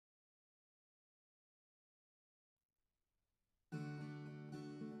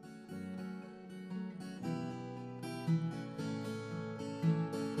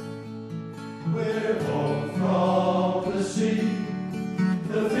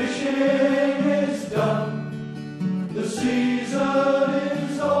is done, the season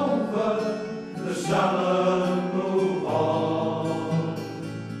is over, the salmon move on.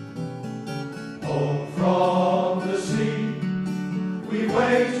 Home from the sea, we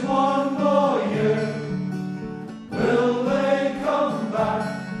wait one more year. Will they come back?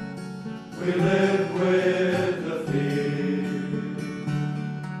 We live with the fear.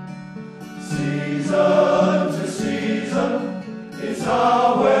 Season to season, it's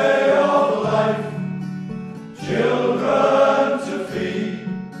our way of life. Children to feed,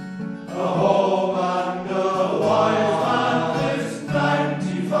 a home and a wife, and this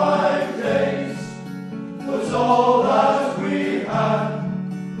 95 days was all that we had.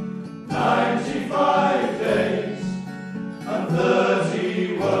 95 days, and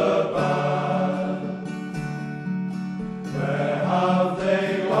 30 were bad. Where have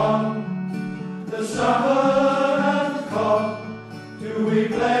they gone, the salmon and cod? Do we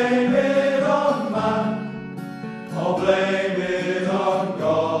blame it on man, or blame it on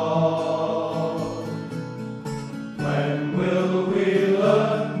God? When will we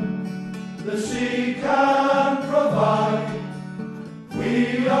learn the sea can provide?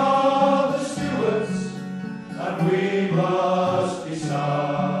 We are the stewards, and we must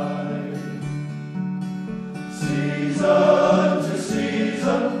decide. Season to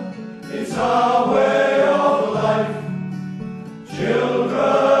season, it's our way of life.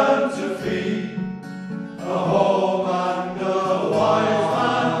 Children to feed, a home and a wife,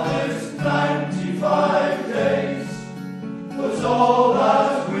 and this 95 days was all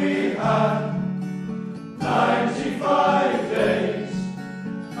that we had. 95 days,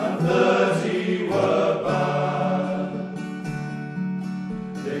 and 30 were bad.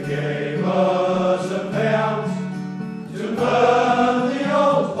 They gave us a payout to burn the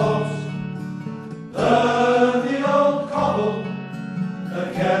old boat, burn the old cobble that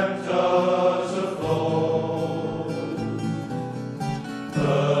kept us afloat.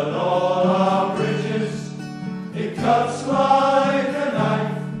 Burn all our bridges, it cuts like a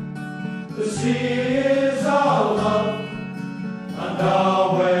knife. The sea is our love and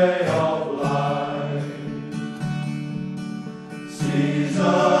our way of life.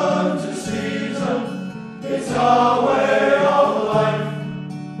 Season to season, it's our way of life.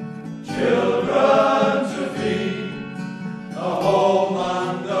 Children to feed, a home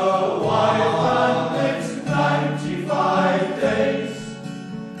and a wife, and its 95 days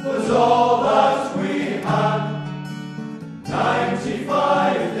was all that we had.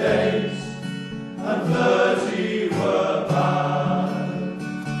 95 days, and 30 were bad.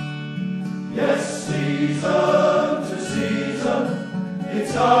 Yes, season to season,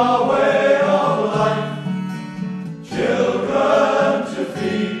 it's our way of life. Children to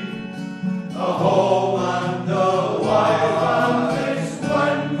feed, a home and a wife, and it's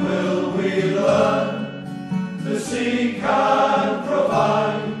when will we learn the sea can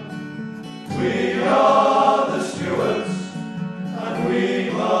provide? We are the stewards, and we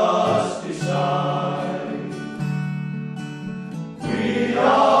must decide. We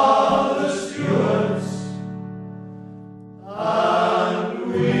are the stewards,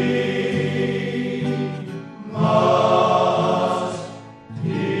 and we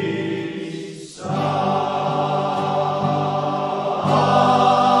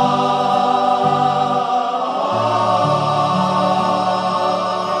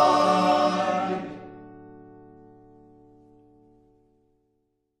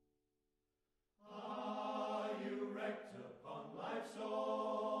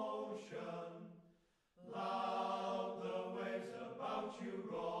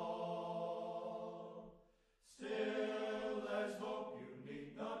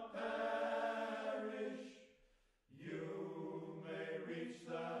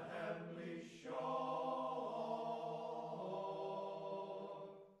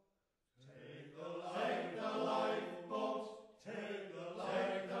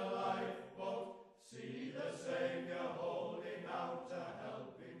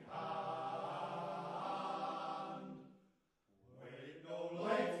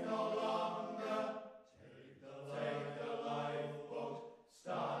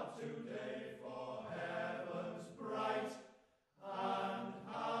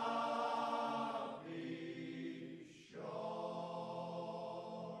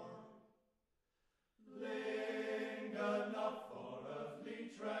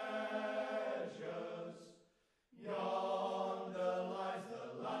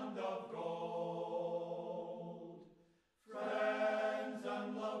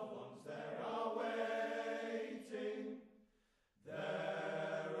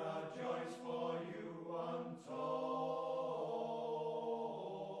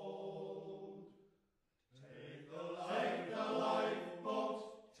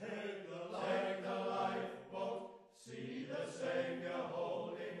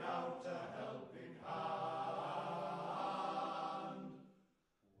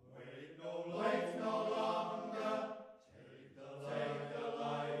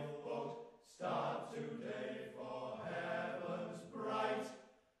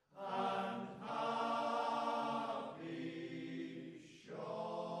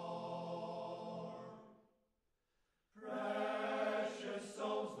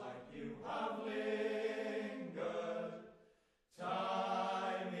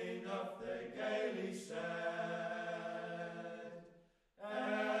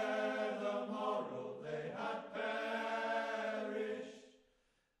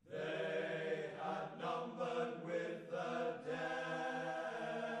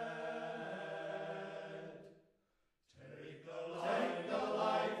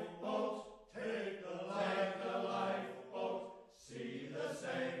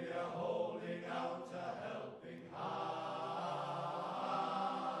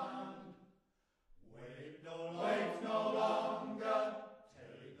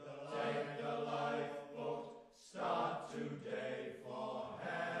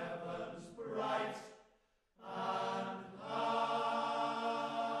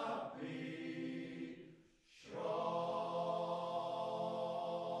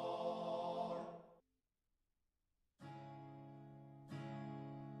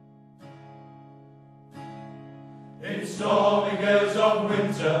In stormy gales of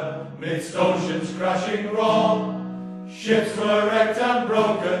winter, midst ocean's crashing roar, ships were wrecked and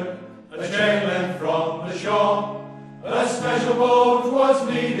broken, a chain length from the shore. A special boat was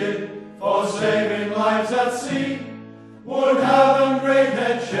needed for saving lives at sea. Would Haven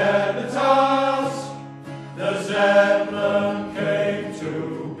Greathead share the task? The Zetland came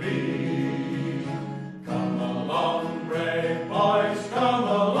to be. Come along, brave boys, come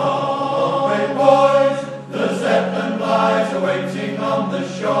along, brave boys. The Zetland lies awaiting on the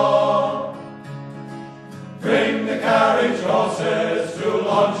shore. Bring the carriage horses to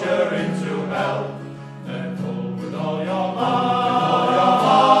launch her into hell. Then pull with all your might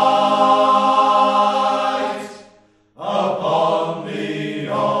upon the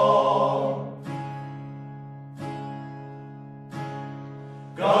oar.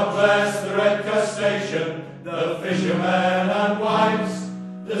 God bless the Redcar station, the fishermen and wives,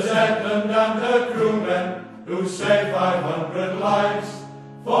 the Zetland and her crewmen who saved 500 lives.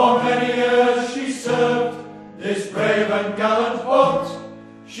 For many years she served this brave and gallant boat.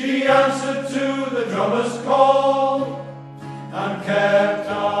 She answered to the drummer's call and kept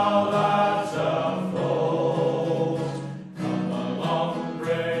our lads afloat. Come along,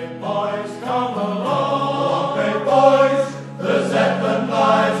 brave boys, come along, brave boys. The Zetland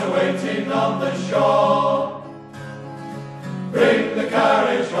lies awaiting on the shore. Bring the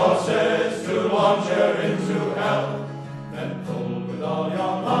carriage horses to launch her into hell. Then pull with all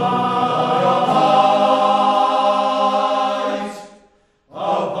your might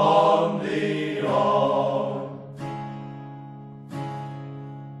upon the oar.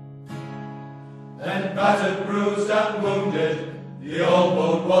 Then battered, bruised and wounded, the old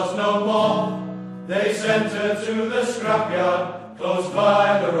boat was no more. They sent her to the scrapyard close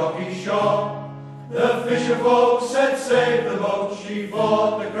by the rocky shore. The fisher folk said, save the boat, she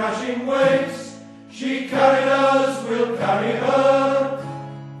fought the crashing waves. She carried us, we'll carry her.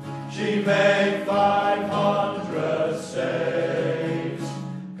 She made 500 saves.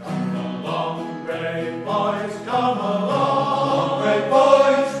 Come along, brave boys, come along, brave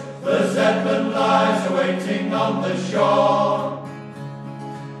boys. The Zetland lies awaiting on the shore.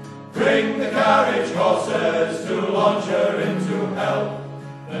 Bring the carriage horses to launch her into hell.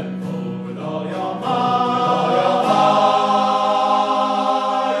 Then pull with all your might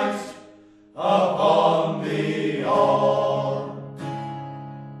upon the oar.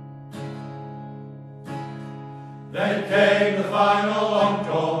 Then came the final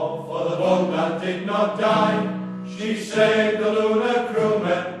encore, for the boatman did not die. She saved the lunar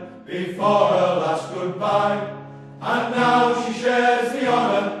crewmen before her last goodbye. And now she shares the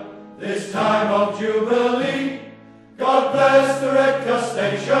honour, this time of jubilee. God bless the Redcar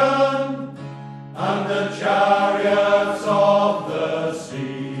station and the chariots of the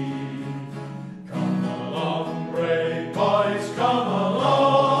sea. Come along, brave boys, come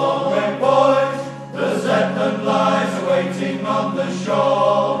along, brave boys. The Zetland lies awaiting on the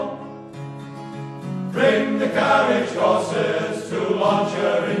shore. Bring the carriage horses to launch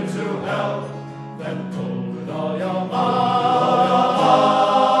her into hell. Then pull with all your might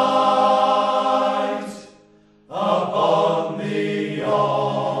upon the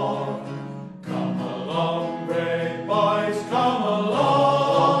oar. Come along, brave boys, come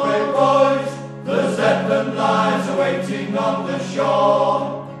along, brave boys. The Zetland lies awaiting on the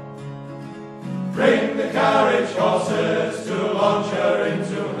shore. Bring the carriage horses to launch her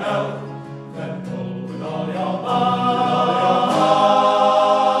into hell. Then pull